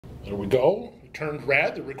There we go. It turned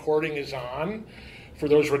red. The recording is on. For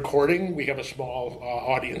those recording, we have a small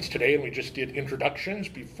audience today, and we just did introductions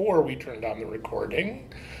before we turned on the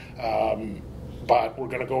recording. But we're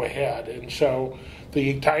going to go ahead. And so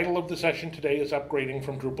the title of the session today is Upgrading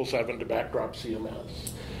from Drupal 7 to Backdrop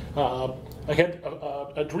CMS. I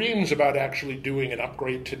had dreams about actually doing an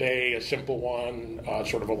upgrade today, a simple one,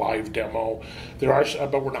 sort of a live demo.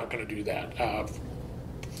 But we're not going to do that.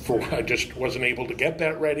 I just wasn't able to get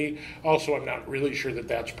that ready. Also, I'm not really sure that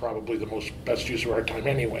that's probably the best use of our time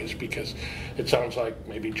anyways, because it sounds like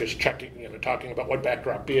maybe just talking about what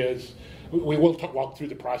Backdrop is. We will walk through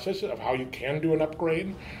the process of how you can do an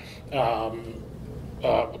upgrade, but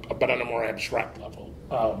on a more abstract level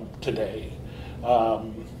today.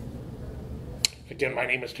 Again, my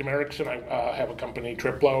name is Tim Erickson. I have a company,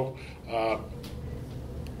 Drupal.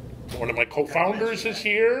 One of my co-founders is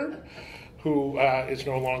here, who is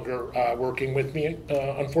no longer working with me,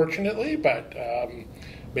 unfortunately, but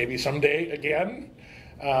maybe someday again.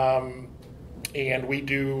 And we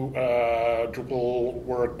do Drupal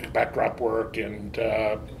work, Backdrop work, and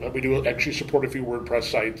we do actually support a few WordPress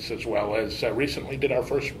sites, as well as recently did our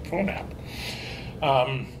first phone app.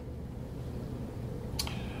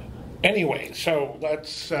 Anyway, so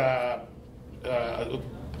let's...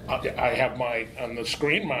 I have on the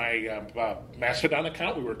screen my Mastodon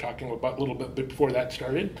account. We were talking about a little bit before that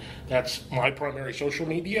started. That's my primary social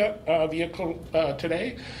media vehicle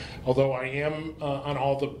today, although I am on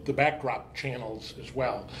all the Backdrop channels as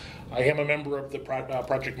well. I am a member of the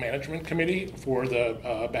project management committee for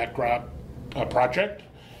the Backdrop project,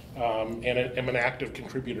 and am an active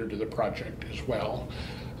contributor to the project as well.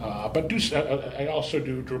 But I also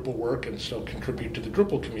do Drupal work and still contribute to the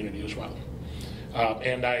Drupal community as well.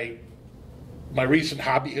 And my recent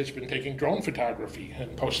hobby has been taking drone photography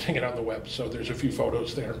and posting it on the web, so there's a few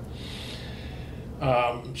photos there.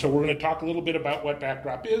 So we're going to talk a little bit about what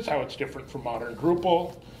Backdrop is, how it's different from modern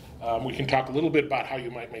Drupal. We can talk a little bit about how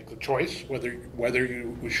you might make the choice, whether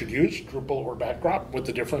we should use Drupal or Backdrop, what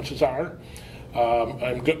the differences are.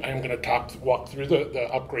 I'm going to walk through the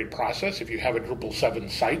upgrade process. If you have a Drupal 7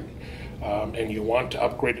 site and you want to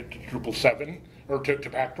upgrade it to Drupal 7 or to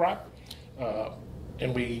Backdrop,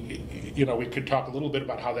 and we could talk a little bit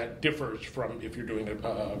about how that differs from if you're doing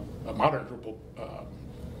a modern Drupal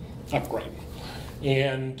upgrade.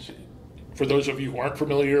 And for those of you who aren't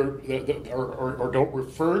familiar or don't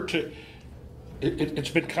refer to, it's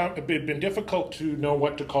been difficult to know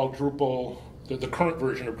what to call Drupal, the current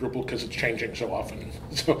version of Drupal, because it's changing so often.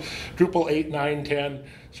 So Drupal 8, 9, 10.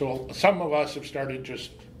 So some of us have started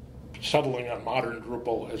just settling on modern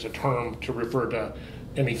Drupal as a term to refer to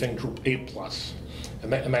anything Drupal 8 plus,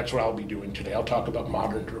 and that's what I'll be doing today. I'll talk about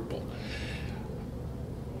modern Drupal,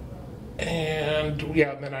 and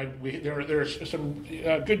then there's some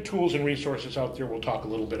good tools and resources out there. We'll talk a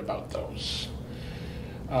little bit about those.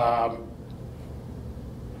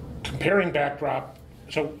 Comparing Backdrop.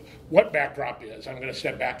 So what Backdrop is, I'm going to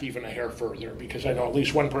step back even a hair further, because I know at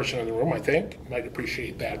least one person in the room, I think, might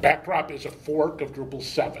appreciate that. Backdrop is a fork of Drupal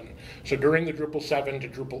 7. So during the Drupal 7 to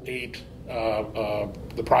Drupal 8,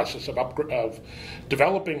 the process of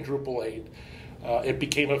developing Drupal 8, it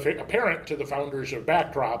became apparent to the founders of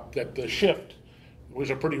Backdrop that the shift was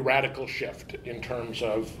a pretty radical shift in terms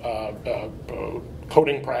of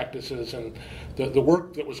coding practices, and the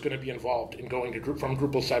work that was going to be involved in going from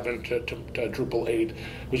Drupal 7 to Drupal 8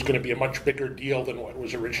 was going to be a much bigger deal than what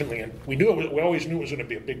was originally. And we always knew it was going to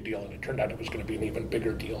be a big deal, and it turned out it was going to be an even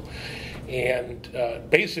bigger deal. And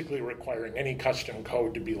basically requiring any custom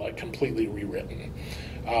code to be completely rewritten.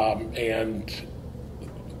 And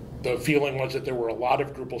the feeling was that there were a lot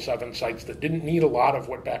of Drupal 7 sites that didn't need a lot of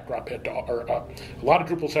what Backdrop had to offer, a lot of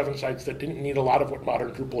Drupal 7 sites that didn't need a lot of what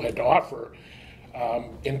modern Drupal had to offer,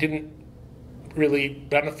 and didn't really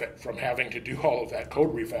benefit from having to do all of that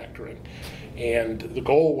code refactoring. And the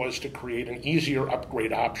goal was to create an easier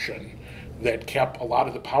upgrade option that kept a lot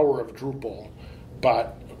of the power of Drupal,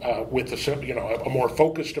 but with a more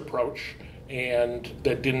focused approach, and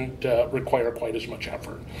that didn't require quite as much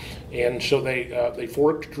effort. And so they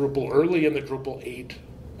forked Drupal early in the Drupal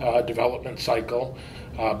 8 development cycle,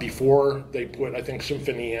 before they put, I think,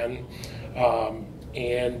 Symfony in.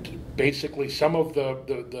 And basically some of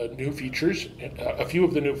the new features, a few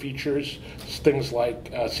of the new features, things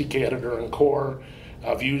like CK Editor and Core,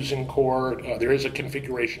 views in Core, there is a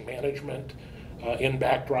configuration management in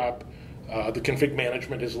Backdrop. The config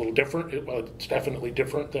management is a little different. It's definitely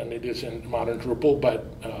different than it is in modern Drupal, but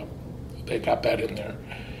they got that in there.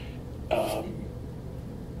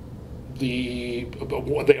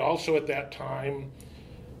 They also at that time,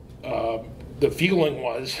 the feeling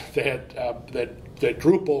was that that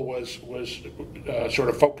Drupal was sort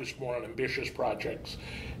of focused more on ambitious projects,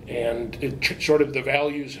 and it sort of the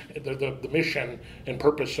values, the mission and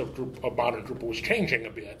purpose of modern Drupal was changing a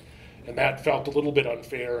bit, and that felt a little bit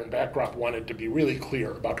unfair. And Backdrop wanted to be really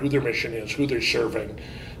clear about who their mission is, who they're serving,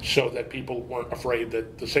 so that people weren't afraid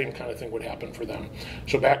that the same kind of thing would happen for them.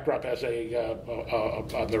 So Backdrop has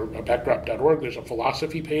on their backdrop.org, there's a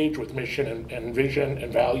philosophy page with mission and vision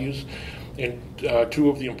and values. And two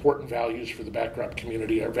of the important values for the Backdrop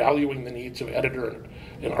community are valuing the needs of editor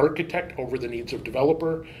and architect over the needs of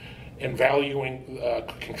developer, and valuing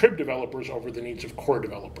contrib developers over the needs of core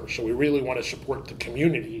developers. So we really want to support the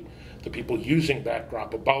community, the people using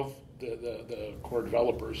Backdrop, above the core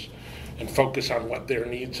developers, and focus on what their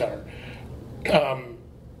needs are.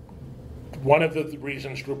 One of the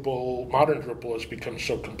reasons modern Drupal has become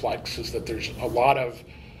so complex is that there's a lot of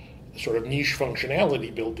sort of niche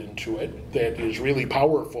functionality built into it that is really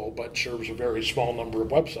powerful but serves a very small number of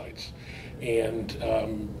websites. And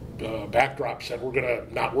Backdrop said we're going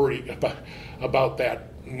to not worry about that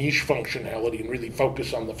niche functionality and really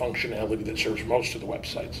focus on the functionality that serves most of the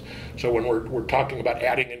websites. So when we're talking about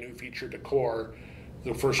adding a new feature to core,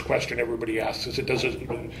 the first question everybody asks is, we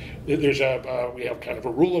have kind of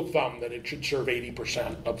a rule of thumb that it should serve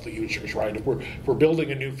 80% of the users, right? If we're building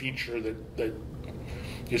a new feature that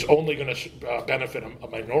is only going to benefit a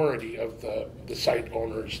minority of the site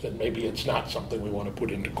owners, then maybe it's not something we want to put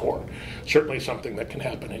into core. Certainly something that can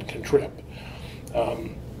happen in contrib.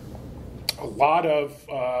 A lot of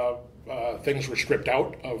things were stripped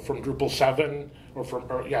out from Drupal 7, from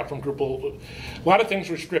Drupal. A lot of things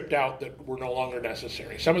were stripped out that were no longer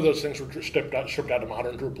necessary. Some of those things were stripped out of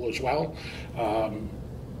modern Drupal as well,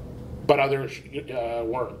 but others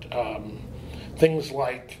weren't. Things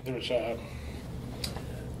like there's a.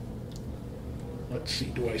 Let's see,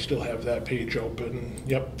 do I still have that page open?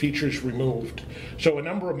 Yep, features removed. So a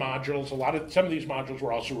number of modules, some of these modules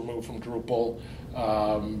were also removed from Drupal.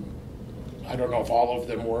 I don't know if all of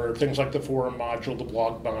them were. Things like the forum module, the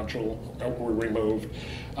blog module were removed,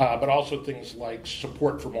 but also things like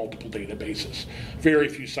support for multiple databases. Very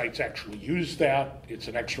few sites actually use that. It's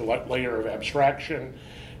an extra layer of abstraction,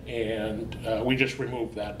 and we just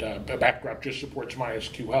removed that. Backdrop just supports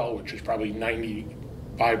MySQL, which is probably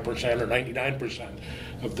 95% or 99%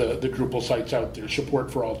 of the Drupal sites out there.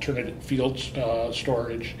 Support for alternate fields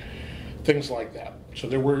storage, things like that. So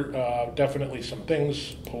there were definitely some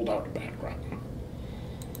things pulled out of Backdrop.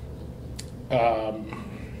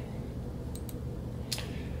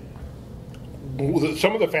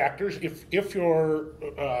 Some of the factors, if you're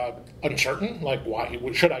uncertain, like why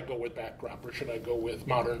should I go with Backdrop or should I go with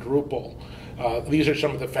modern Drupal, these are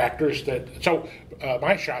some of the factors that. So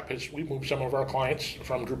my shop we moved some of our clients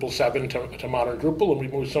from Drupal 7 to modern Drupal, and we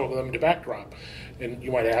moved some of them to Backdrop. And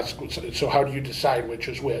you might ask, so how do you decide which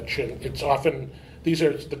is which? And it's often these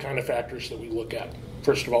are the kind of factors that we look at.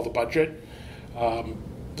 First of all, the budget,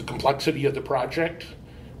 the complexity of the project,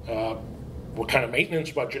 what kind of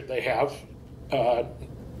maintenance budget they have.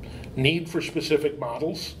 Need for specific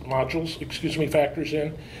modules, factors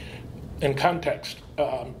in, and context.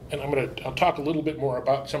 And I'll talk a little bit more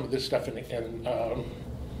about some of this stuff in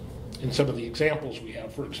some of the examples we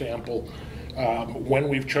have. For example, when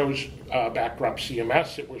we've chose Backdrop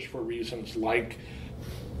CMS, it was for reasons like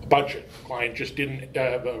budget. The client just didn't,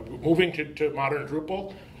 moving to modern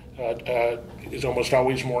Drupal is almost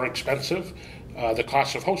always more expensive. The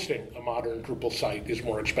cost of hosting a modern Drupal site is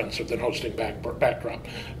more expensive than hosting Backdrop.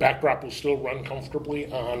 Backdrop will still run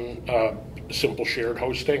comfortably on simple shared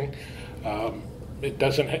hosting. It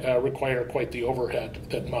doesn't require quite the overhead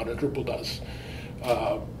that modern Drupal does.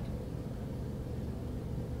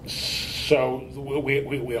 So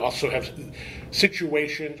we also have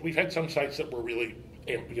situations. We've had some sites that were really,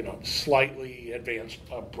 slightly advanced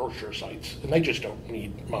brochure sites, and they just don't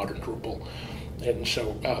need modern Drupal. And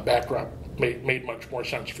so Backdrop made much more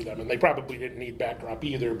sense for them. And they probably didn't need Backdrop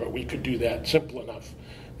either, but we could do that simple enough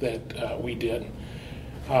that we did.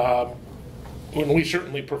 And we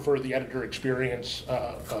certainly prefer the editor experience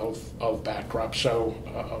of Backdrop. So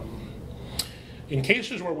in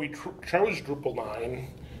cases where we chose Drupal 9,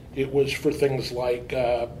 it was for things like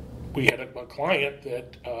we had a client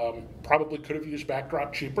that probably could have used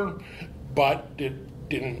Backdrop cheaper, but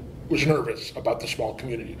was nervous about the small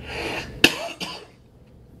community.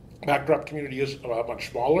 Backdrop community is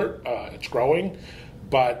much smaller. It's growing,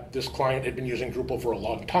 but this client had been using Drupal for a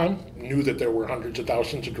long time, knew that there were hundreds of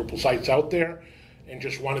thousands of Drupal sites out there, and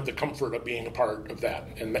just wanted the comfort of being a part of that.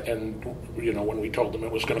 And when we told them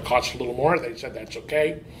it was going to cost a little more, they said that's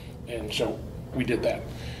okay, and so we did that.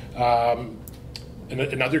 In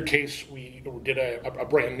another case, we we did a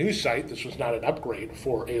brand new site. This was not an upgrade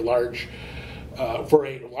for a large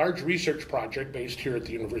research project based here at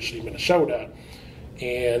the University of Minnesota.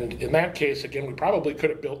 And in that case, again, we probably could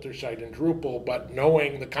have built their site in Drupal, but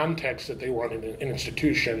knowing the context that they were in an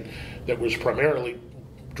institution that was primarily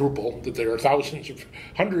Drupal, that there are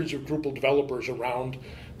hundreds of Drupal developers around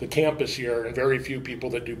the campus here and very few people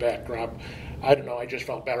that do Backdrop, I don't know, I just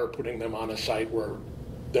felt better putting them on a site where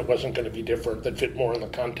that wasn't going to be different, that fit more in the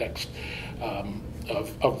context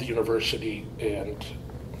of the university.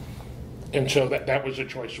 And so that was a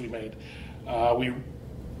choice we made.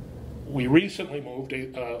 We recently moved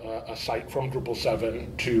a site from Drupal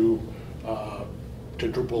 7 to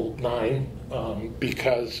Drupal 9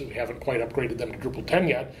 because we haven't quite upgraded them to Drupal 10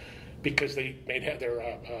 yet, because they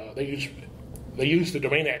use the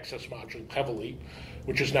domain access module heavily,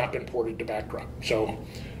 which has not been ported to Backdrop. So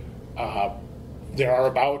there are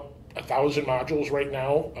about 1,000 modules right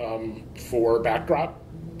now for Backdrop.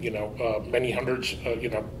 Many hundreds.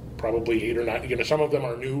 Probably 8 or 9. Some of them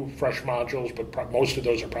are new, fresh modules, but most of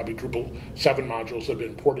those are probably Drupal 7 modules that have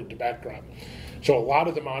been ported to Backdrop. So a lot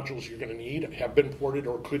of the modules you're going to need have been ported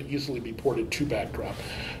or could easily be ported to Backdrop.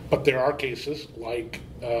 But there are cases like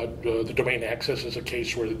the domain access is a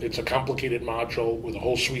case where it's a complicated module with a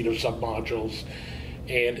whole suite of submodules,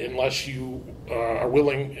 and unless you are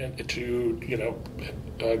willing to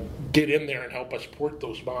get in there and help us port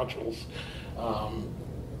those modules,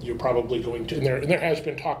 you're probably going to, and there has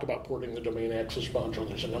been talk about porting the domain access module.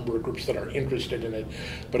 There's a number of groups that are interested in it,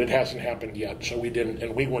 but it hasn't happened yet. So we didn't,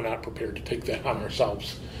 and we were not prepared to take that on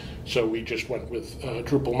ourselves. So we just went with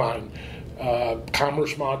Drupal 9.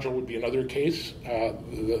 Commerce module would be another case.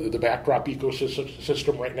 The Backdrop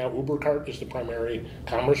ecosystem right now, UberCart is the primary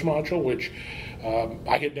commerce module, which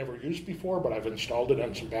I had never used before, but I've installed it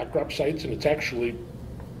on some Backdrop sites, and it's actually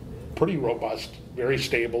pretty robust, very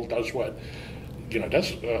stable, does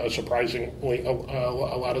surprisingly a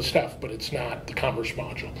lot of stuff, but it's not the commerce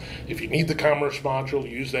module. If you need the commerce module,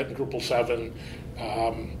 use that in Drupal 7.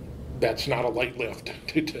 That's not a light lift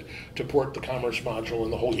to port the commerce module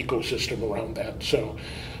and the whole ecosystem around that. So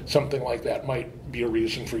something like that might be a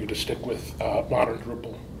reason for you to stick with modern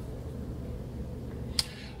Drupal.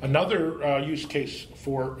 Another use case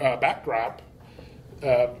for Backdrop,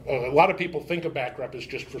 a lot of people think of Backdrop as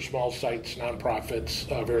just for small sites, nonprofits,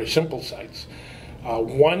 very simple sites.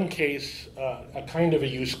 One case, a kind of a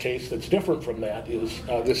use case that's different from that is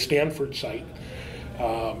the Stanford site.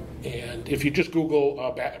 And if you just Google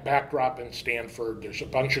Backdrop in Stanford, there's a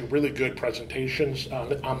bunch of really good presentations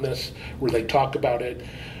on this where they talk about it.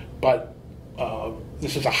 But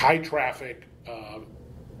this is a high traffic,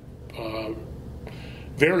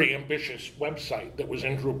 very ambitious website that was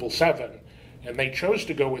in Drupal 7. And they chose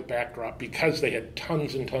to go with Backdrop because they had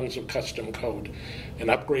tons and tons of custom code. And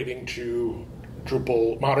upgrading to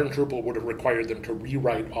Drupal, modern Drupal, would have required them to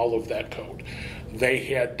rewrite all of that code. They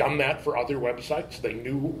had done that for other websites. They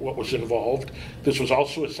knew what was involved. This was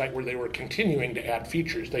also a site where they were continuing to add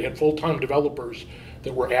features. They had full-time developers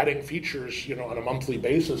that were adding features, on a monthly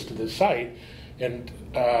basis to this site. And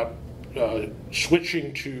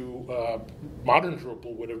switching to modern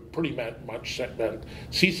Drupal would have pretty much meant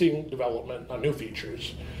ceasing development on new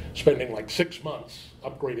features, spending like 6 months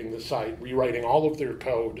upgrading the site, rewriting all of their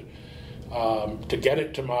code to get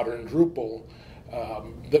it to modern Drupal.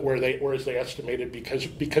 Whereas they estimated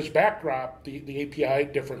because Backdrop, the API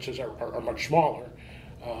differences are much smaller.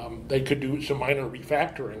 They could do some minor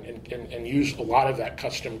refactoring and use a lot of that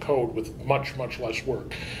custom code with much less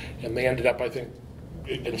work, and they ended up, I think,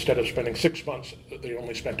 instead of spending 6 months, they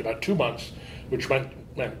only spent about 2 months, which meant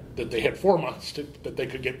that they had 4 months that they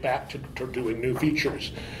could get back to doing new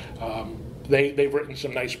features. They've written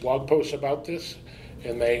some nice blog posts about this,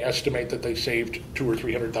 and they estimate that they saved $200,000 or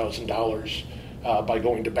 $300,000 by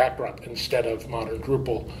going to Backdrop instead of modern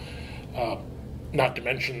Drupal. Not to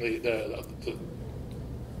mention the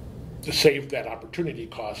saved that opportunity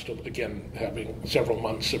cost of, again, having several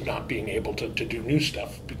months of not being able to do new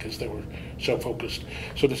stuff because they were so focused.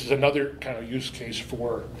 So this is another kind of use case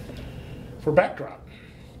for Backdrop.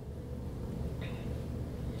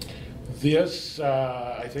 This,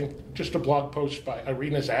 I think, just a blog post by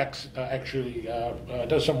Irina Zaks, actually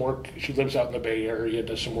does some work. She lives out in the Bay Area,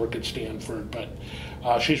 does some work at Stanford, but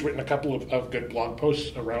she's written a couple of good blog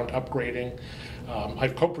posts around upgrading.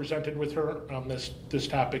 I've co-presented with her on this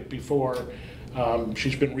topic before.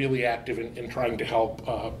 She's been really active in trying to help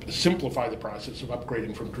simplify the process of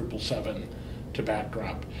upgrading from Drupal 7 to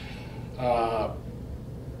Backdrop. I'm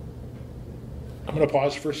going to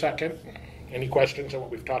pause for a second. Any questions on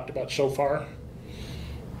what we've talked about so far?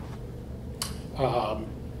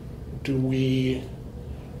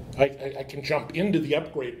 I can jump into the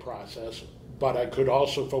upgrade process, but I could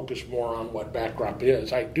also focus more on what Backdrop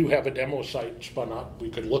is. I do have a demo site spun up. We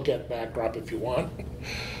could look at Backdrop if you want.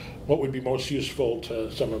 What would be most useful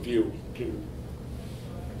to some of you?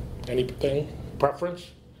 Anything?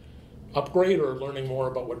 Preference? Upgrade or learning more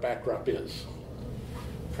about what Backdrop is?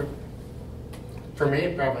 For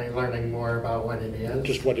me, probably learning more about what it is.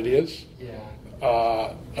 Just what it is? Yeah.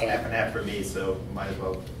 Half and half for me, so might as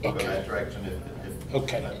well go that direction. If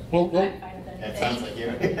Okay. Well, it sounds like you.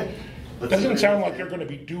 it doesn't sound like you're going to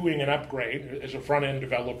be doing an upgrade as a front-end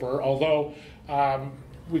developer, although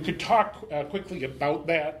we could talk quickly about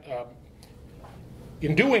that.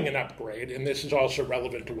 In doing an upgrade, and this is also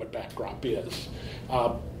relevant to what Backdrop is,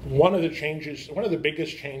 one of the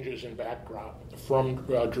biggest changes in Backdrop from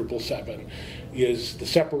Drupal 7 is the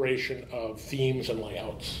separation of themes and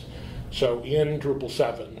layouts. So in Drupal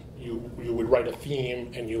 7, you would write a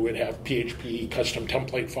theme and you would have PHP custom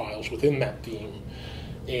template files within that theme,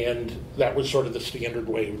 and that was sort of the standard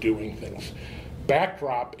way of doing things.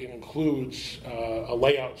 Backdrop includes a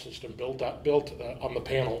layout system built on the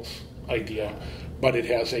panels idea, but it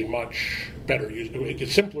has a much better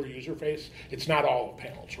simpler user face. It's not all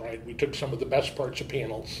panels, right? We took some of the best parts of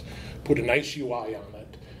panels, put a nice UI on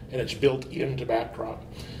it, and it's built into Backdrop.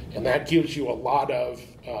 And that gives you a lot of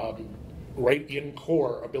right in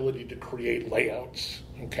core ability to create layouts,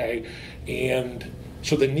 okay? And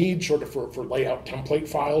so the need sort of for layout template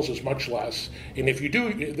files is much less. And if you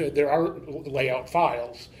do, there are layout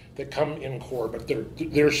files that come in core, but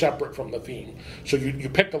they're separate from the theme. So you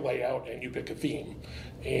pick a layout and you pick a theme,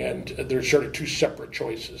 and there's sort of two separate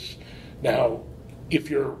choices. Now, if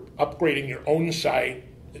you're upgrading your own site,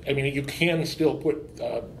 I mean, you can still put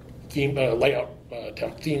theme,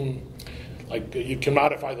 like you can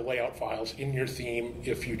modify the layout files in your theme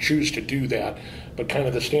if you choose to do that, but kind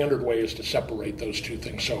of the standard way is to separate those two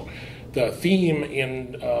things. So the theme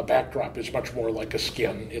in Backdrop is much more like a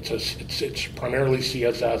skin. It's primarily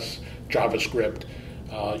CSS, JavaScript.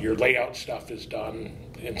 Your layout stuff is done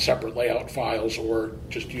in separate layout files or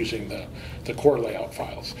just using the core layout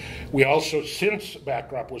files. We also, since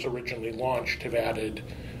Backdrop was originally launched, have added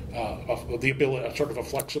the ability, sort of a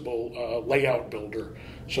flexible layout builder,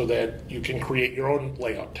 so that you can create your own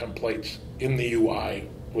layout templates in the UI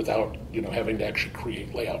without having to actually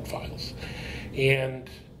create layout files. And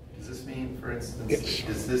does this mean, for instance, yes.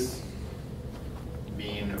 Does this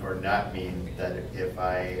mean or not mean that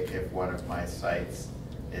if one of my sites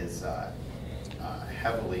is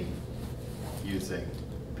heavily using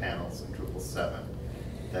panels in Drupal 7,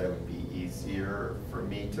 that it would be easier for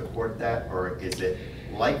me to port that, or is it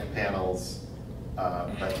like panels,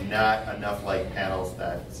 but not enough like panels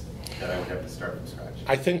that I would have to start from scratch?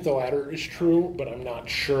 I think the latter is true, but I'm not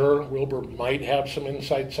sure. Wilbur might have some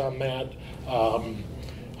insights on that.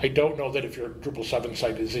 I don't know that if your Drupal 7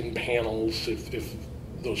 site is in panels, if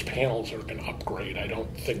those panels are going to upgrade. I don't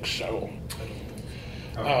think so.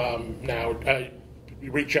 Okay. Now,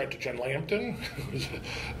 you reach out to Jen Lampton,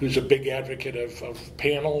 who's a big advocate of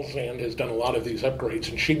panels and has done a lot of these upgrades,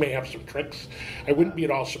 and she may have some tricks. I wouldn't be at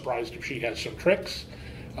all surprised if she has some tricks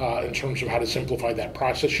in terms of how to simplify that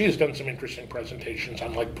process. She has done some interesting presentations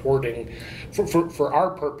on like porting. For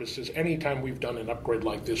our purposes, anytime we've done an upgrade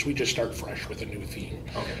like this, we just start fresh with a new theme.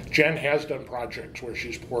 Okay. Jen has done projects where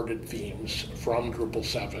she's ported themes from Drupal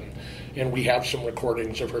 7, and we have some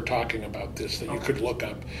recordings of her talking about this that you could look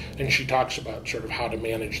up, and she talks about sort of how to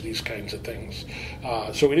manage these kinds of things.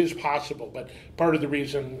 So it is possible, but part of the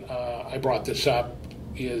reason I brought this up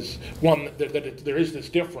is, one, that there is this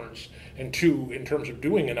difference, and two, in terms of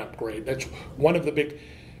doing an upgrade, that's one of the big.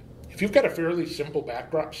 If you've got a fairly simple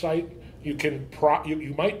Backdrop site, you can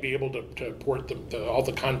you might be able to port all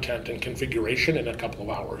the content and configuration in a couple of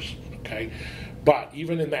hours, okay? But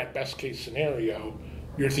even in that best case scenario,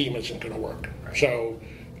 your theme isn't going to work. So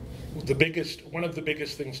one of the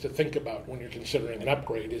biggest things to think about when you're considering an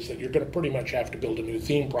upgrade is that you're going to pretty much have to build a new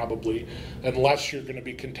theme probably, unless you're going to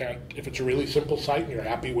be content. If it's a really simple site and you're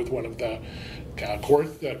happy with one of the core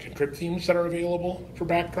contrib themes that are available for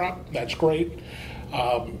Backdrop, that's great.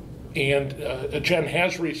 And Jen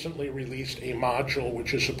has recently released a module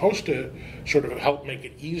which is supposed to sort of help make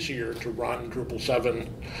it easier to run Drupal 7,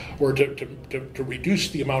 or to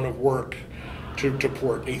reduce the amount of work to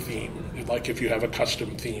port a theme. Like if you have a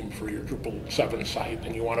custom theme for your Drupal 7 site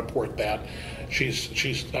and you want to port that, she's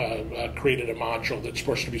created a module that's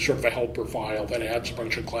supposed to be sort of a helper file that adds a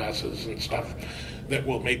bunch of classes and stuff that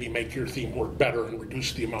will maybe make your theme work better and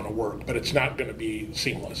reduce the amount of work, but it's not going to be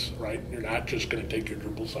seamless, right? You're not just going to take your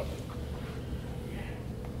Drupal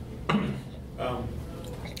 7. Um,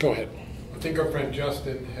 Go ahead. I think our friend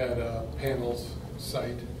Justin had a panels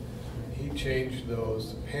site, he changed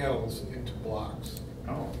those panels into blocks.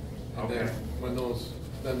 Oh, And okay. then when those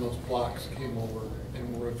blocks came over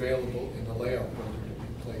and were available in the layout builder to be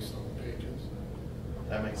placed on the pages.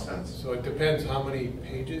 That makes sense. So it depends how many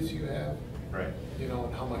pages you have, Right. you know,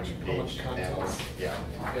 and how much Page content. panels. Yeah.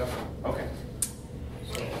 Yep. Okay.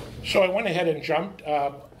 So I went ahead and jumped.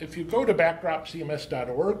 If you go to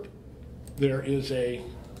backdropcms.org, there is a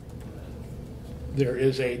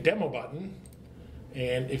demo button,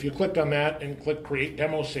 and if you click on that and click Create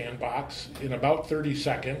Demo Sandbox, in about 30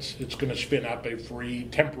 seconds, it's going to spin up a free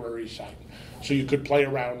temporary site. So you could play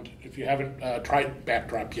around if you haven't tried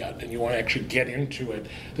Backdrop yet and you want to actually get into it.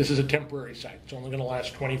 This is a temporary site. It's only going to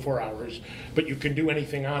last 24 hours, but you can do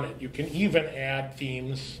anything on it. You can even add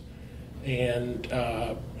themes and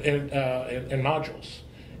modules.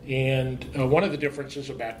 And one of the differences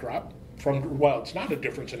of Backdrop from, well, it's not a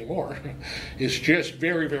difference anymore, is just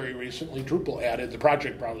very, very recently Drupal added the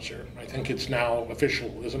project browser. I think it's now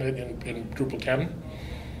official, isn't it, in Drupal 10?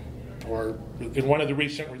 Or in one of the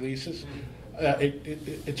recent releases?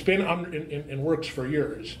 It's been in works for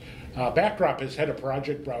years. Backdrop has had a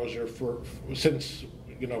project browser since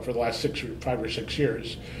for the last 5 or 6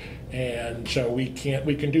 years, and so we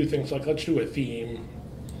can do things like, let's do a theme.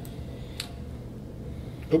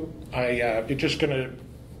 It's just gonna.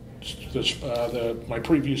 My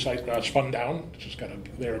preview site spun down. It's just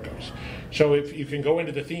there it goes. So if you can go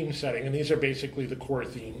into the theme setting, and these are basically the core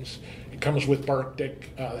themes. It comes with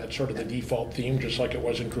Barkdick, that's sort of the default theme, just like it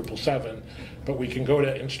was in Drupal 7. But we can go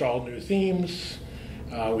to install new themes.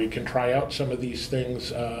 We can try out some of these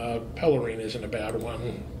things. Pellerine isn't a bad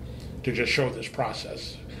one to just show this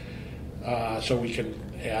process. So we can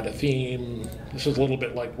add a theme. This is a little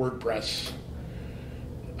bit like WordPress.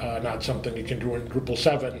 Not something you can do in Drupal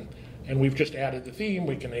 7, and we've just added the theme.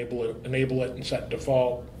 We can enable it and set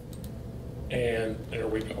default, and there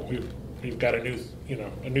we go. We've got a new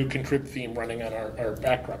contrib theme running on our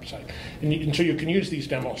Backdrop site, and so you can use these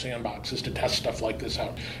demo sandboxes to test stuff like this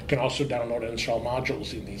out. You can also download and install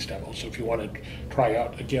modules in these demos. So if you want to try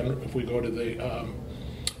out, again, if we go to the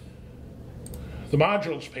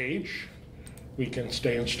modules page. We can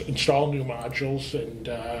install new modules and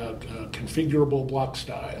configurable block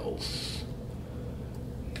styles.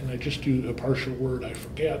 Can I just do a partial word? I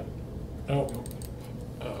forget. Oh,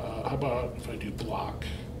 how about if I do block?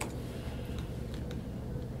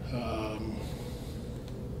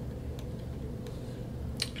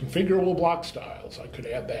 Configurable block styles. I could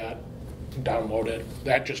add that. Download it.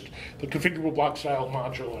 The configurable block style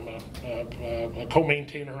module I'm a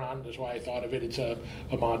co-maintainer on, is why I thought of it. It's a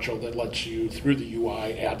module that lets you, through the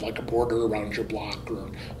UI, add like a border around your block or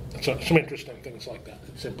some interesting things like that.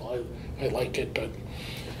 It's simple. I like it, but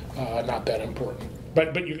not that important.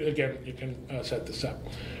 But you can set this up.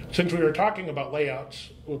 Since we were talking about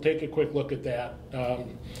layouts, we'll take a quick look at that.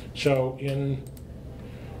 So in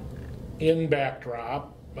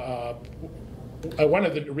Backdrop, one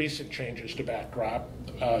of the recent changes to Backdrop,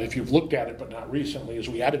 if you've looked at it but not recently, is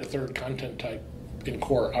we added a third content type in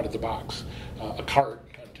core out of the box, a card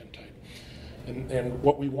content type. And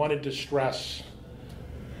what we wanted to stress,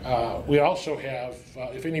 we also have,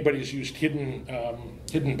 if anybody's used hidden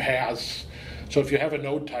paths, so if you have a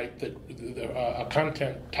node type, a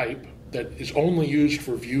content type that is only used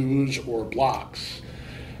for views or blocks,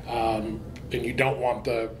 and you don't want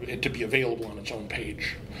it to be available on its own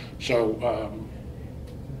page. So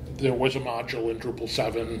there was a module in Drupal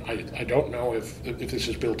 7. I don't know if this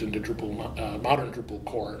is built into Drupal, modern Drupal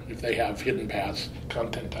core, if they have hidden paths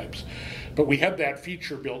content types. But we had that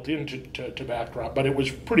feature built into Backdrop, but it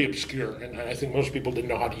was pretty obscure, and I think most people didn't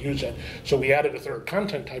know how to use it. So we added a third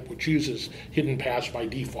content type which uses hidden paths by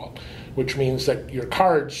default, which means that your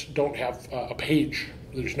cards don't have a page.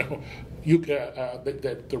 There's no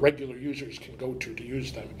that the regular users can go to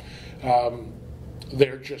use them.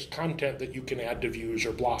 They're just content that you can add to views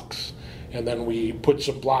or blocks. And then we put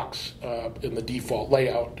some blocks in the default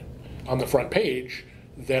layout on the front page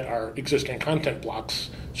that are existing content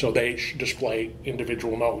blocks, so they display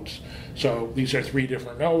individual nodes. So these are 3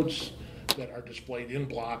 different nodes that are displayed in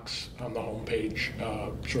blocks on the home page,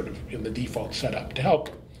 sort of in the default setup, to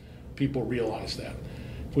help people realize that.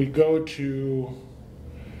 If we go to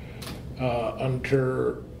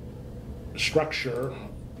under structure,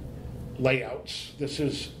 layouts, this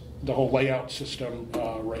is the whole layout system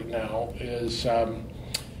right now. Is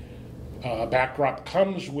Backdrop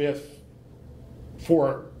comes with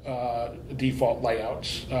 4 default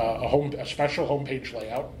layouts, a special homepage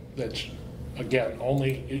layout that's, again,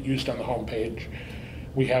 only used on the homepage.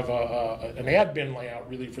 We have an admin layout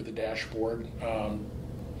really for the dashboard,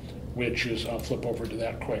 which is, I'll flip over to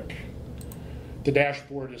that quick. The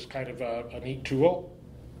dashboard is kind of a neat tool.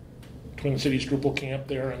 Twin Cities Drupal Camp,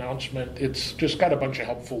 their announcement, it's just got a bunch of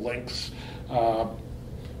helpful links.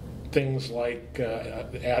 Things like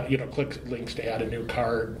click links to add a new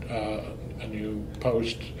card, a new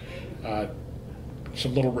post.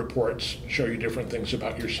 Some little reports show you different things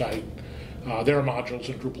about your site. There are modules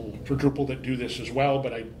in Drupal that do this as well,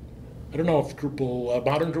 but I don't know if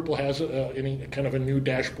modern Drupal has any kind of a new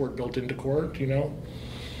dashboard built into core. Do you know?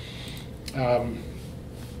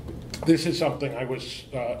 This is something I was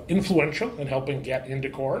influential in helping get into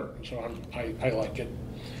core, so I like it.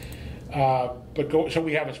 So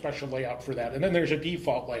we have a special layout for that, and then there's a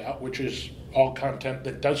default layout, which is all content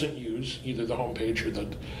that doesn't use either the home page or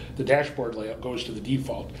the dashboard layout goes to the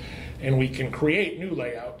default, and we can create new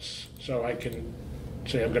layouts. So I can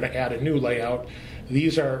say I'm going to add a new layout.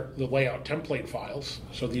 These are the layout template files.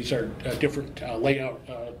 So these are different layout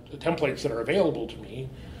templates that are available to me.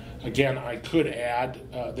 Again, I could add,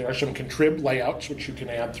 there are some contrib layouts which you can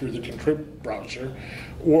add through the contrib browser,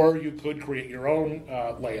 or you could create your own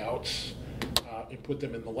layouts and put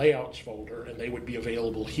them in the layouts folder, and they would be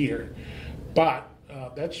available here. But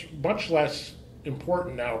that's much less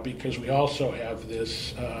important now because we also have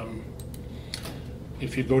this,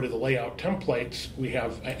 if you go to the layout templates, we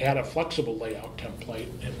have add a flexible layout template,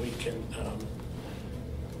 and we can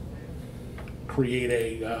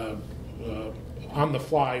create on the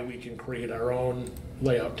fly, we can create our own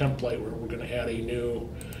layout template where we're going to add a new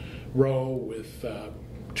row with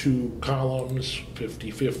 2 columns,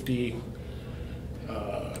 50-50.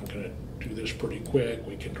 I'm going to do this pretty quick.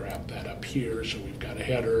 We can drop that up here, so we've got a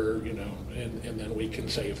header, and then we can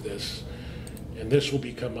save this. And this will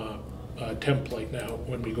become a template now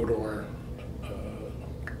when we go to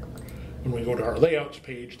our layouts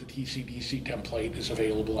page. The TCDC template is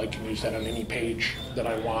available. I can use that on any page that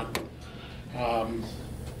I want. A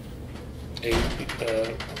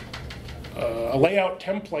layout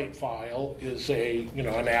template file is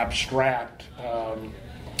an abstract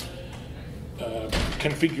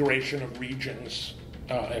configuration of regions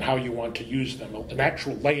and how you want to use them. An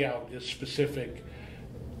actual layout is specific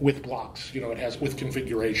with blocks. It has with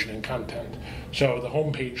configuration and content. So the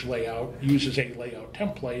homepage layout uses a layout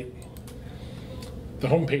template. The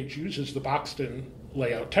homepage uses the Boxton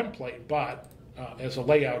layout template, but as a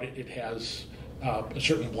layout, it has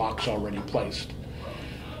certain blocks already placed.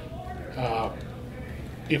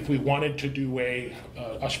 If we wanted to do a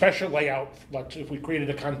special layout, if we created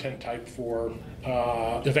a content type for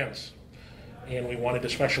events, and we wanted a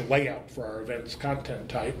special layout for our events content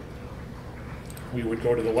type, we would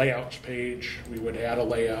go to the layouts page, we would add a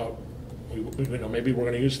layout. Maybe we're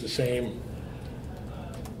going to use the same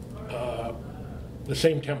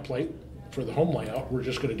template for the home layout. We're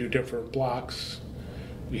just going to do different blocks.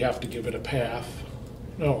 We have to give it a path.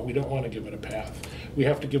 No, we don't want to give it a path. We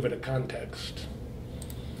have to give it a context.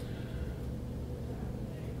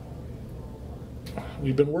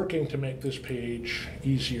 We've been working to make this page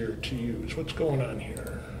easier to use. What's going on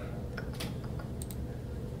here?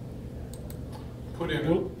 Put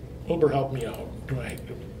in Wilbur, help me out.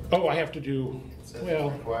 I have to do, It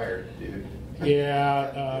says required, dude.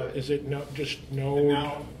 Yeah, is it just node? And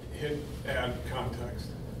now hit add context.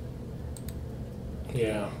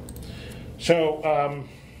 Yeah. So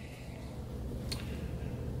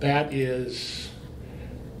that is,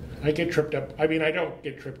 I get tripped up. I mean, I don't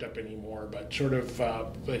get tripped up anymore, but sort of,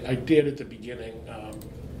 but I did at the beginning.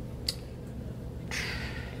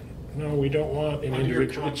 No, we don't want an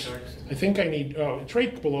individual. I think I need, it's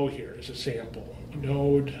right below here is a sample.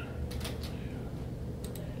 Node,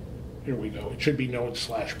 here we go. It should be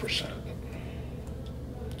node/%.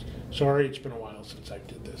 Sorry, it's been a while since I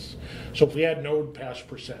did this. So if we add node past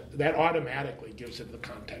 %, that automatically gives it the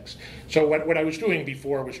context. So what I was doing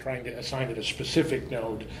before was trying to assign it a specific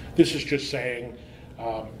node. This is just saying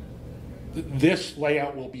this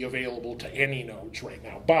layout will be available to any nodes right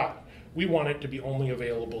now, but we want it to be only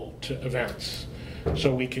available to events.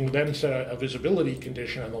 So we can then set a visibility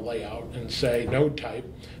condition on the layout and say node type.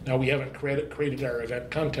 Now we haven't created our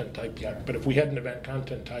event content type yet, but if we had an event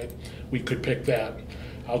content type, we could pick that.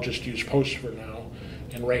 I'll just use posts for now.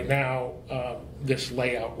 And right now, this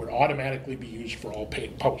layout would automatically be used for all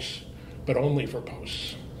posts, but only for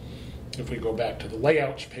posts. If we go back to the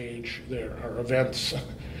layouts page, there are events.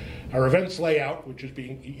 Our events layout, which is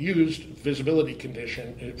being used, visibility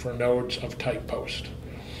condition for nodes of type post.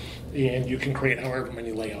 And you can create however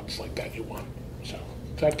many layouts like that you want. So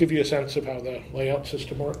does that give you a sense of how the layout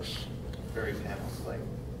system works? Very panels-like.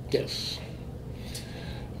 Yes.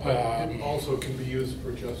 But it also can be used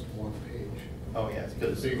for just one page. Oh, yes,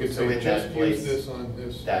 good. So you could So say, in just that use place, this on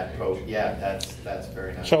this. that page. yeah, that's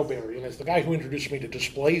very nice. So Barry, and as the guy who introduced me to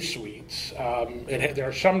display suites, there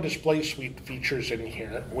are some display suite features in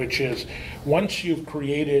here, which is once you've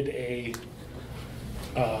created a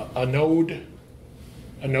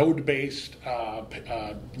node-based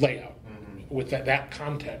layout with that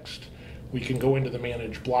context, we can go into the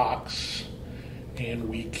manage blocks, and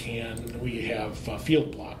we have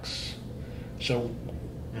field blocks. So.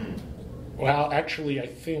 Well, actually, I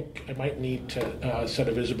think I might need to set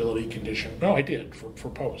a visibility condition. No, I did for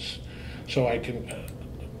posts. So I can.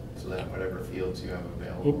 So that whatever fields you have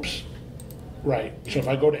available. Oops. Right. So if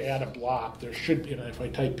I go to add a block, there should be, if I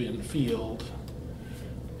type in field,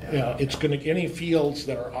 it's going to, any fields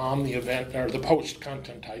that are on the event or the post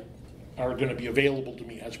content type are going to be available to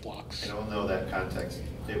me as blocks. And it'll know that context.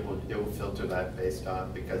 It will filter that based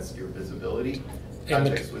on, because your visibility And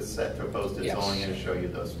context was set to post, it's Yes. only going to show you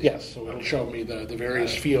those fields. Yes, so it'll show me the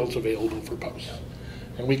various fields available for posts.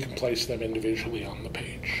 And we can place them individually on the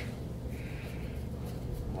page.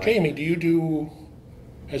 Jamie, do you do,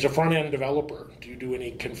 as a front-end developer, do you do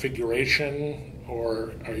any configuration,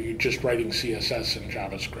 or are you just writing CSS and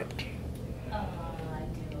JavaScript? I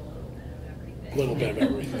do A little bit of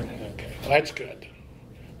everything. Okay, well, that's good.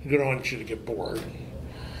 We don't want you to get bored.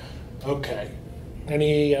 Okay.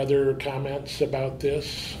 Any other comments about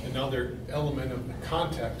this? Another element of the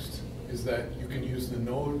context is that you can use the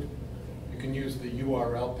node, you can use the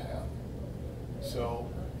URL path. So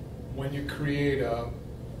when you create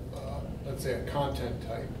let's say a content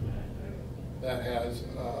type that has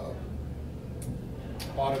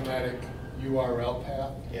automatic URL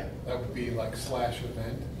path, that would be like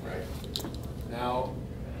 /event. Right. Now,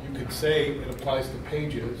 you could say it applies to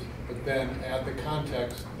pages, but then add the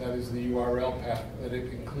context that is the URL path, that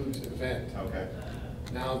it includes event. Okay.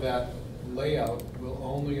 Now that layout will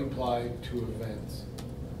only apply to events,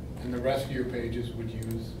 and the rest of your pages would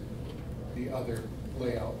use the other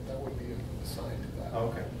layout that would be assigned to that.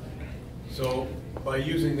 Okay. So by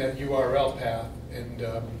using that URL path and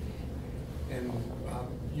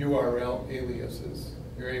URL aliases,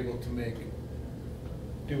 you're able to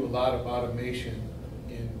do a lot of automation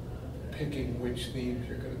in picking which themes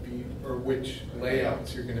you're going to be, or which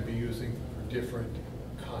layouts you're going to be using for different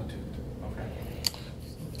content. Okay.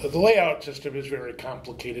 The layout system is very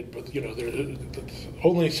complicated, but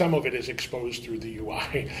only some of it is exposed through the UI.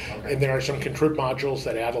 Okay. And there are some contrib modules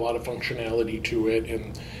that add a lot of functionality to it,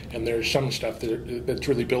 and there's some stuff that's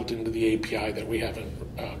really built into the API that we haven't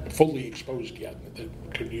fully exposed yet that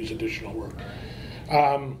could use additional work.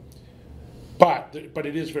 But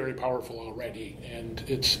it is very powerful already, and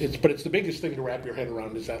it's the biggest thing to wrap your head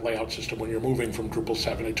around is that layout system when you're moving from Drupal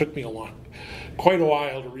 7. It took me quite a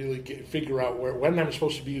while to really figure out when I'm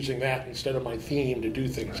supposed to be using that instead of my theme to do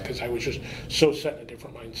things, because I was just so set in a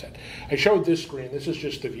different mindset. I showed this screen. This is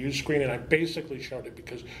just the view screen, and I basically showed it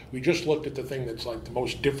because we just looked at the thing that's like the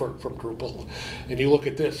most different from Drupal, and you look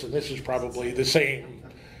at this, and this is probably the same.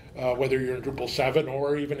 Whether you're in Drupal 7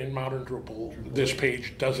 or even in modern Drupal, this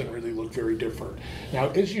page doesn't really look very different. Now,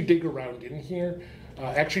 as you dig around in here,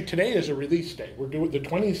 actually today is a release day. We're doing the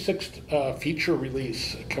 26th feature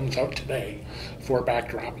release comes out today for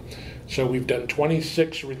Backdrop. So we've done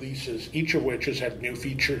 26 releases, each of which has had new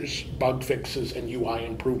features, bug fixes, and UI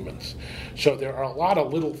improvements. So there are a lot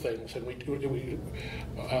of little things, and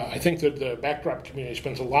I think that the Backdrop community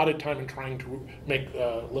spends a lot of time in trying to make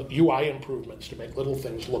UI improvements to make little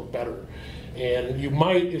things look better. And you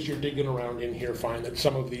might, as you're digging around in here, find that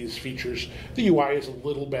some of these features, the UI is a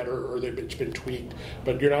little better or it's been tweaked,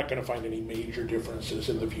 but you're not going to find any major differences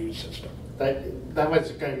in the view system. That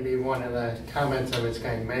was going to be one of the comments I was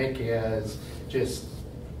going to make, is just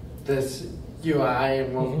this UI,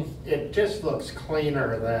 and it just looks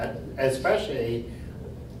cleaner, especially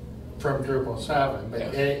from Drupal 7, but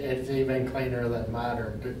Yes. it's even cleaner than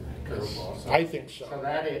modern Drupal. So, I think so. So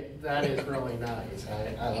that is really nice.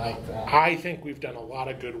 I like that. I think we've done a lot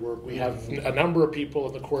of good work. We have a number of people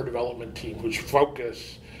in the core development team whose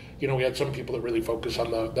focus, we had some people that really focus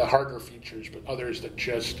on the harder features, but others that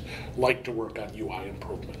just like to work on UI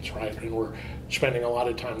improvements, right? And we're spending a lot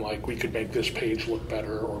of time we could make this page look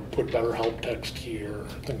better or put better help text here,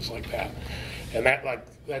 things like that. And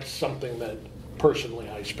that's something that personally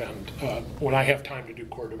I spend, when I have time to do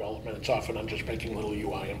core development, it's often on just making little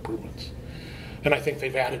UI improvements. And I think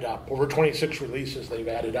they've added up. Over 26 releases, they've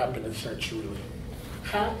added up, and it starts to really...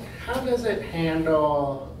 How does it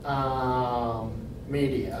handle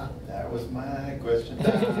media? That was my question.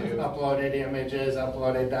 Uploaded images,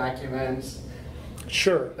 uploaded documents.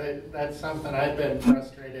 Sure. That's something I've been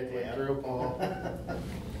frustrated with Drupal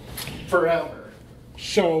forever.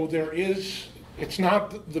 So there is it's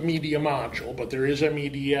not the media module, but there is a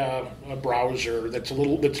media browser that's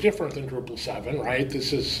different than Drupal 7, right?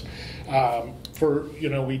 This is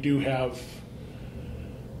we do have.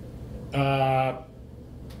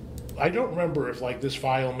 I don't remember if like this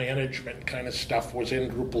file management kind of stuff was in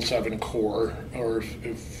Drupal 7 core, or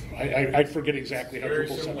if I forget exactly how Very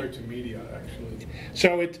Drupal 7. similar to media, actually.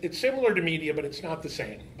 So it's similar to media, but it's not the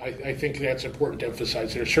same. I think that's important to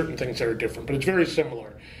emphasize. There are certain things that are different, but it's very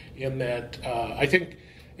similar in that I think,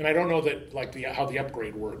 and I don't know that like how the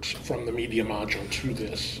upgrade works from the media module to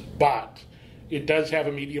this, but it does have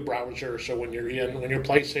a media browser. So when you're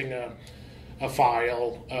placing a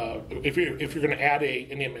file, if you're going to add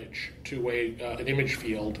an image to an image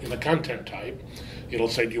field in the content type, it'll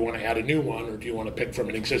say, do you want to add a new one or do you want to pick from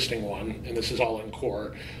an existing one? And this is all in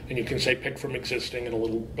core. And you can say pick from existing, and a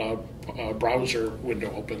little browser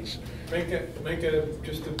window opens. Make it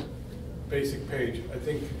just a basic page. I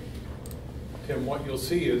think, Tim, what you'll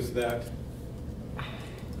see is that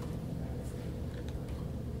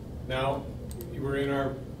now you were in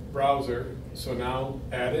our browser, so now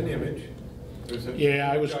add an image.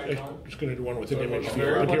 I was going to do one with an image field.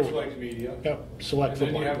 Very much like media. Yep, select the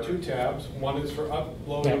And then you have two tabs. One is for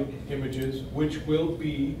uploading images, which will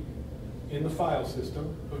be in the file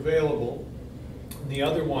system available. The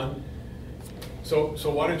other one, so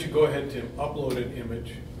why don't you go ahead, Tim, upload an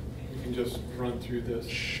image. You can just run through this.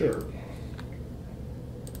 Sure.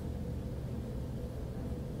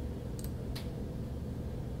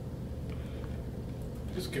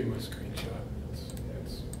 Just give them a screenshot.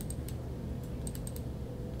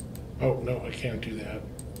 Oh, no, I can't do that.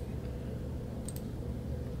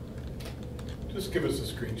 Just give us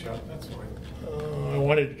a screenshot, that's fine. I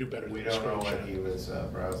wanted to do better than We the don't know screenshot. what he was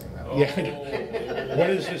browsing that. Yeah. What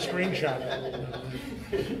is the screenshot?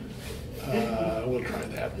 We'll try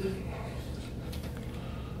that.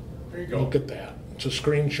 There you go. Look at that. It's a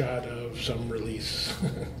screenshot of some release.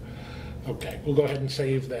 Okay, we'll go ahead and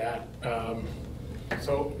save that.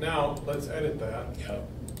 So now let's edit that. Yeah.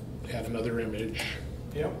 Add another image.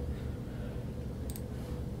 Yep.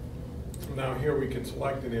 Now here we can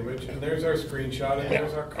select an image, and there's our screenshot, and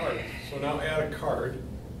there's our card. So now add a card.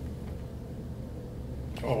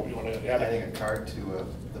 Oh, you want to add Adding a card to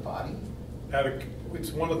the body?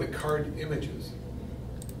 It's one of the card images.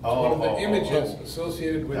 Oh, One of the images oh.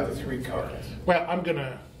 associated with That the was three okay. cards. Well, I'm going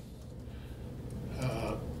to,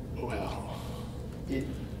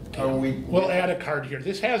 we'll add a card here.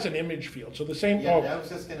 This has an image field, so the same. Yeah, I was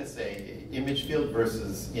just gonna say, image field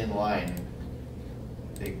versus inline,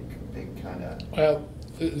 big kind of. Well,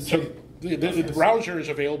 so the browser is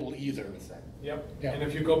available either. Yep. Yeah. And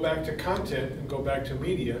if you go back to content and go back to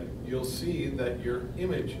media, you'll see that your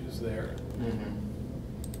image is there. Mm-hmm.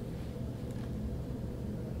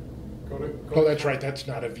 Oh, that's right. That's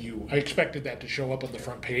not a view. I expected that to show up on the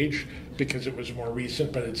front page because it was more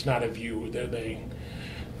recent, but it's not a view. So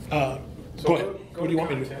go ahead. Go What do you want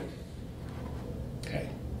to me to do? content Okay.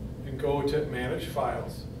 and go to manage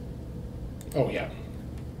files. Oh, yeah.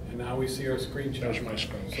 And now we see our screenshot. There's my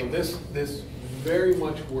screenshot. So this very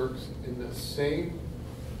much works in the same,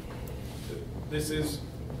 this is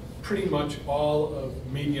pretty much all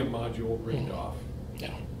of media module ripped off.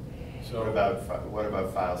 Yeah. So What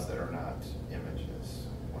about files that are not images?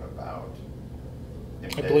 What about?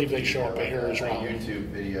 I believe they show up here as well. A YouTube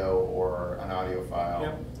video or an audio file.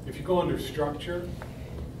 Yep. If you go under structure,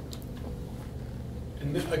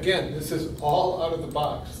 and again, this is all out of the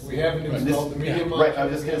box. We haven't Right. installed the media Yeah. module. Right, I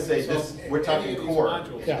was just gonna We haven't say, this- installed we're talking any of these core.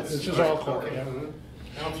 modules. Yeah, this is all core, yeah.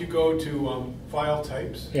 Now if you go to file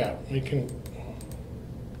types, Yeah, we can,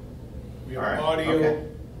 we have All right, audio, okay.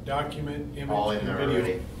 document, image, All in and there video.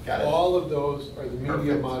 already. Got it. All of those are the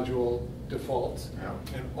media Perfect. module defaults. Yeah.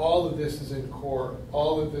 And all of this is in core,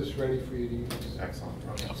 all of this ready for you to use. Excellent.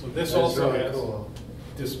 So this That's also really has cool.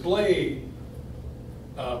 display.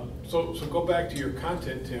 So go back to your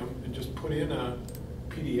content, Tim, and just put in a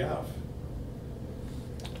PDF.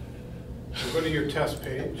 So go to your test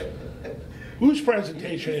page. whose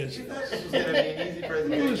presentation is You this? thought this was gonna be an easy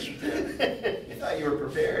presentation. You thought you were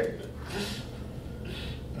prepared.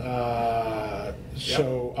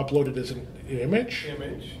 So uploaded as an image?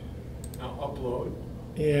 Image. Now upload.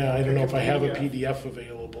 Yeah, I don't know if I have a PDF. PDF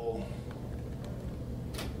available.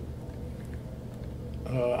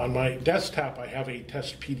 On my desktop, I have a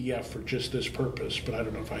test PDF for just this purpose, but I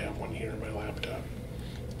don't know if I have one here on my laptop.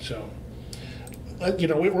 So,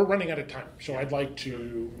 we're running out of time, so I'd like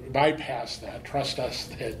to bypass that. Trust us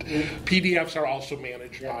that PDFs are also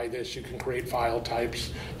managed by this. You can create file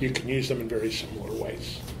types. You can use them in very similar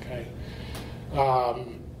ways. Okay.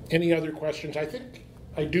 Any other questions? I think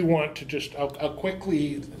I do want to just, I'll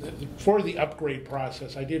quickly, for the upgrade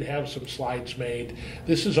process, I did have some slides made.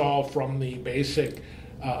 This is all from the basic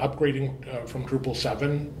upgrading from Drupal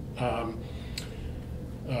 7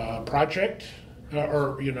 project.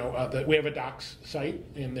 We have a docs site,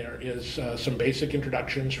 and there is some basic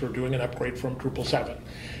introductions for doing an upgrade from Drupal 7.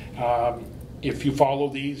 If you follow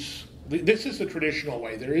these, this is the traditional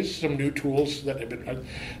way. There is some new tools that have been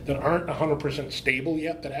that aren't 100% stable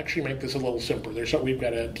yet that actually make this a little simpler. We've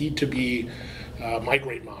got a D2B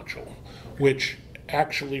migrate module, which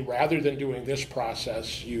actually, rather than doing this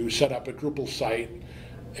process, you set up a Drupal site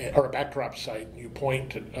or a Backdrop site. You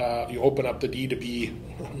open up the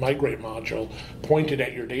D2B migrate module, point it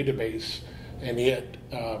at your database, and it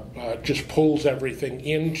just pulls everything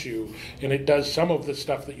into, and it does some of the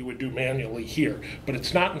stuff that you would do manually here, but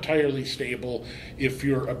it's not entirely stable. If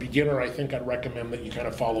you're a beginner, I think I'd recommend that you kind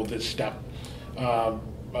of follow this step,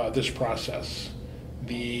 this process.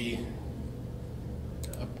 The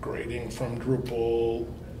upgrading from Drupal,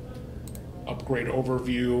 upgrade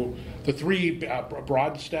overview. The three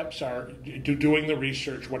broad steps are doing the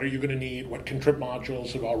research. What are you going to need? What contrib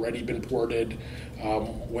modules have already been ported?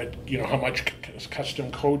 How much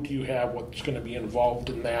custom code do you have? What's going to be involved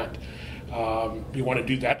in that? You want to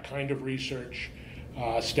do that kind of research.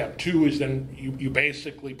 Step 2 is then you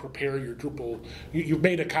basically prepare your Drupal. You've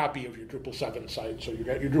made a copy of your Drupal 7 site, so you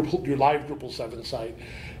got your live Drupal 7 site,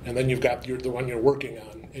 and then you've got the one you're working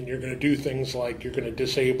on, and you're going to do things like you're going to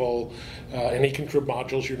disable any contrib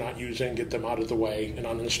modules you're not using, get them out of the way, and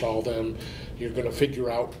uninstall them. You're going to figure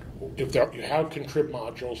out if you have contrib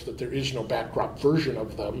modules that there is no Backdrop version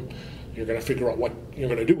of them. You're going to figure out what you're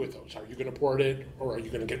going to do with those. Are you going to port it, or are you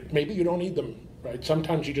going to maybe you don't need them, right?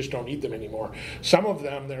 Sometimes you just don't need them anymore. Some of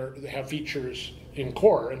them, they have features in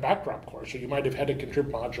core and Backdrop core, so you might have had a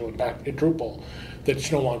contrib module in Drupal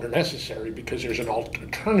that's no longer necessary because there's an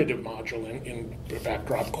alternative module in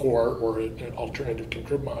Backdrop core or an alternative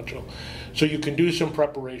contrib module. So you can do some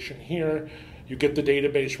preparation here. You get the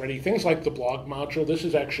database ready. Things like the blog module, this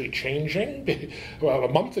is actually changing. Well, a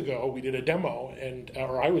month ago, we did a demo,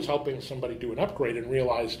 or I was helping somebody do an upgrade and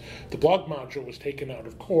realized the blog module was taken out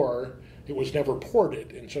of core. It was never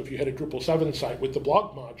ported. And so if you had a Drupal 7 site with the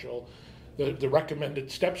blog module, the recommended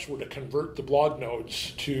steps were to convert the blog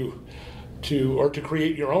nodes to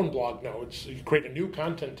create your own blog nodes. You create a new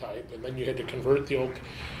content type, and then you had to convert the old.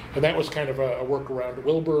 And that was kind of a workaround.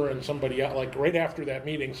 Wilbur and somebody, like right after that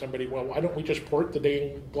meeting, well, why don't we just port the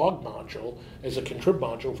dang blog module as a contrib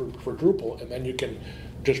module for Drupal, and then you can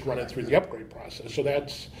just run it through the upgrade process. So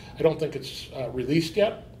I don't think it's released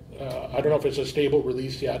yet. I don't know if it's a stable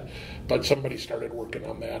release yet, but somebody started working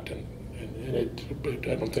on that, and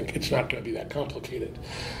I don't think it's not going to be that complicated.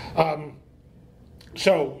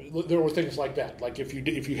 So there were things like that. Like if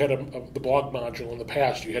you had the blog module in the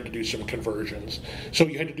past, you had to do some conversions. So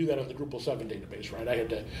you had to do that on the Drupal 7 database, right? I had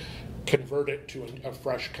to convert it to a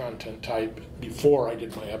fresh content type before I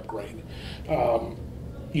did my upgrade.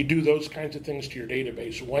 You do those kinds of things to your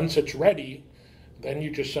database. Once it's ready, then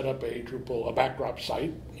you just set up a Backdrop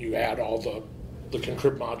site. You add all the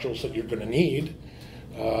contrib modules that you're going to need.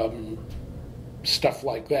 Stuff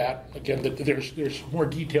like that. Again, there's more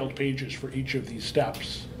detailed pages for each of these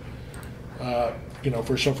steps.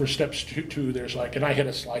 For steps two, there's and I had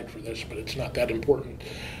a slide for this, but it's not that important.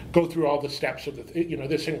 Go through all the steps of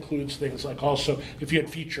this includes things like also if you had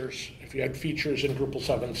features in Drupal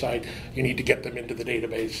 7 site, you need to get them into the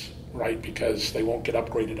database, right? Because they won't get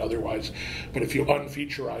upgraded otherwise. But if you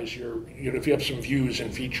unfeaturize if you have some views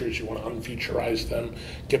and features, you want to unfeaturize them,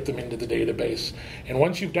 get them into the database. And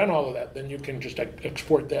once you've done all of that, then you can just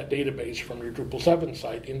export that database from your Drupal 7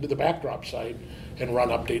 site into the Backdrop site and run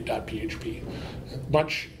update.php.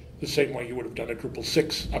 Much the same way you would have done a Drupal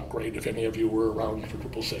 6 upgrade if any of you were around for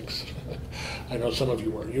Drupal 6. I know some of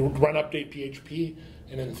you were. You run update.php,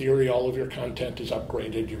 and in theory, all of your content is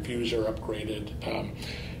upgraded, your views are upgraded.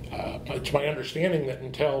 It's my understanding that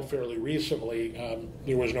until fairly recently,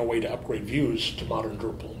 there was no way to upgrade views to modern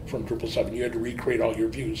Drupal from Drupal 7. You had to recreate all your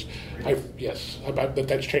views. But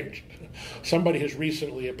that's changed. Somebody has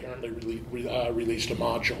recently apparently released a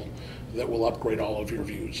module that will upgrade all of your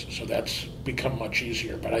views. So that's become much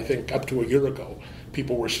easier. But I think up to a year ago,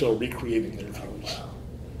 people were still recreating their views.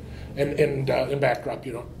 And in Backdrop,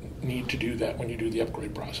 you don't need to do that when you do the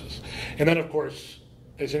upgrade process. And then, of course,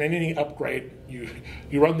 as in any upgrade, you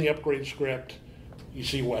run the upgrade script, you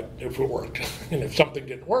see if it worked. And if something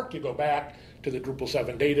didn't work, you go back to the Drupal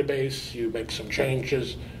 7 database, you make some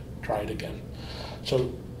changes, try it again.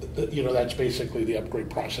 So, that's basically the upgrade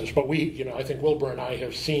process. But I think Wilbur and I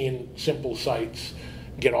have seen simple sites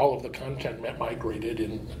get all of the content migrated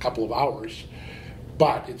in a couple of hours.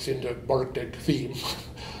 but it's into Bartik theme.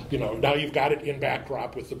 Now you've got it in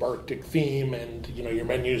Backdrop with the Bartik theme, and your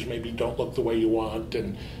menus maybe don't look the way you want,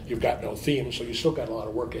 and you've got no theme, so you still got a lot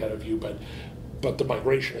of work ahead of you. But the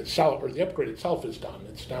migration itself, or the upgrade itself, is done.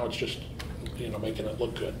 It's just making it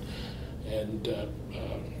look good, and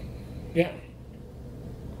yeah,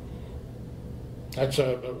 that's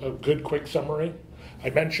a good quick summary. I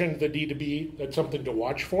mentioned the D2B. That's something to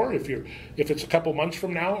watch for. If it's a couple months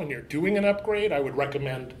from now and you're doing an upgrade, I would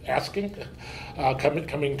recommend asking,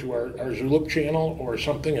 coming to our Zulip channel or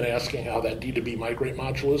something and asking how that D2B migrate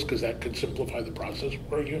module is, because that could simplify the process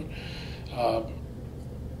for you.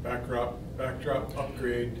 Backdrop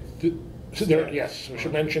upgrade. Yes, I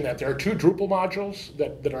should mention that there are 2 Drupal modules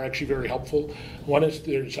that are actually very helpful. One is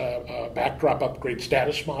there's a Backdrop upgrade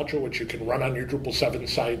status module, which you can run on your Drupal 7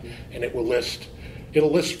 site, and it'll list,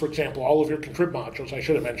 for example, all of your contrib modules. I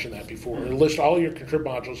should have mentioned that before. It'll list all your contrib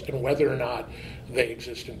modules and whether or not they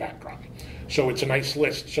exist in Backdrop. So it's a nice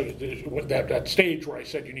list. So that stage where I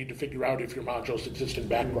said you need to figure out if your modules exist in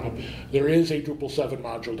Backdrop, there is a Drupal 7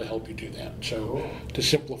 module to help you do that. So to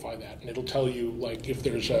simplify that, and it'll tell you like if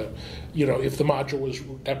there's if the module is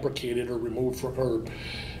deprecated or removed or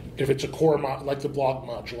if it's a core like the blog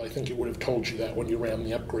module, I think it would have told you that when you ran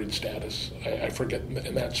the upgrade status. I forget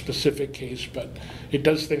in that specific case, but it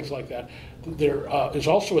does things like that. There is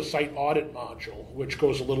also a site audit module, which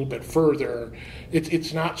goes a little bit further.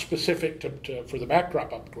 It's not specific for the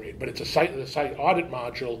Backdrop upgrade, but the site audit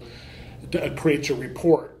module creates a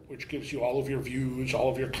report which gives you all of your views,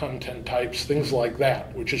 all of your content types, things like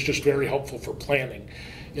that, which is just very helpful for planning.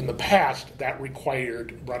 In the past, that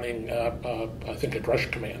required running, I think, a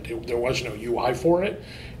drush command. There was no UI for it,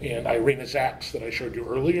 and Irina Zaks, that I showed you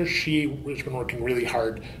earlier, she has been working really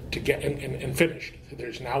hard to get and finished.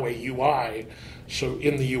 There's now a UI, so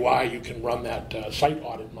in the UI you can run that site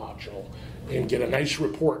audit module and get a nice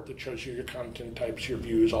report that shows you your content types, your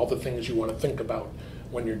views, all the things you want to think about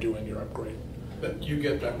when you're doing your upgrade. But you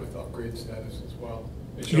get that with upgrade status as well.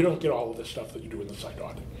 You don't get all of the stuff that you do in the site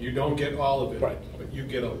audit. You don't get all of it, right, but you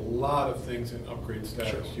get a lot of things in upgrade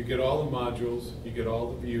status. Sure. You get all the modules, you get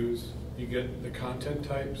all the views, you get the content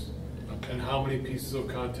types, okay, and how many pieces of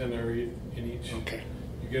content are in each. Okay.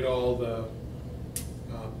 You get all the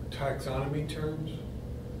taxonomy terms.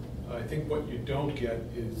 I think what you don't get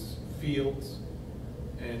is fields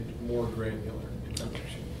and more granular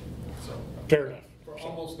information. So fair enough. For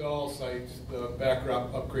almost all sites, the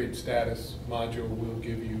Backdrop upgrade status module will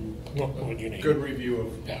give you what you a need. good review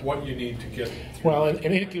of what you need to get through. Well, and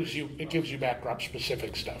it gives you Backdrop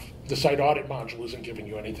specific stuff. The site audit module isn't giving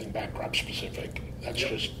you anything Backdrop specific. That's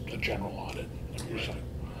just a general audit of your site.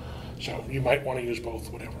 So you might want to use both,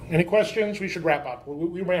 whatever. Any questions? We should wrap up.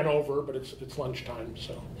 We ran over, but it's lunchtime,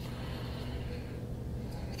 so.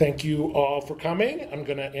 Thank you all for coming. I'm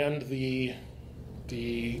going to end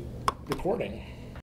the recording.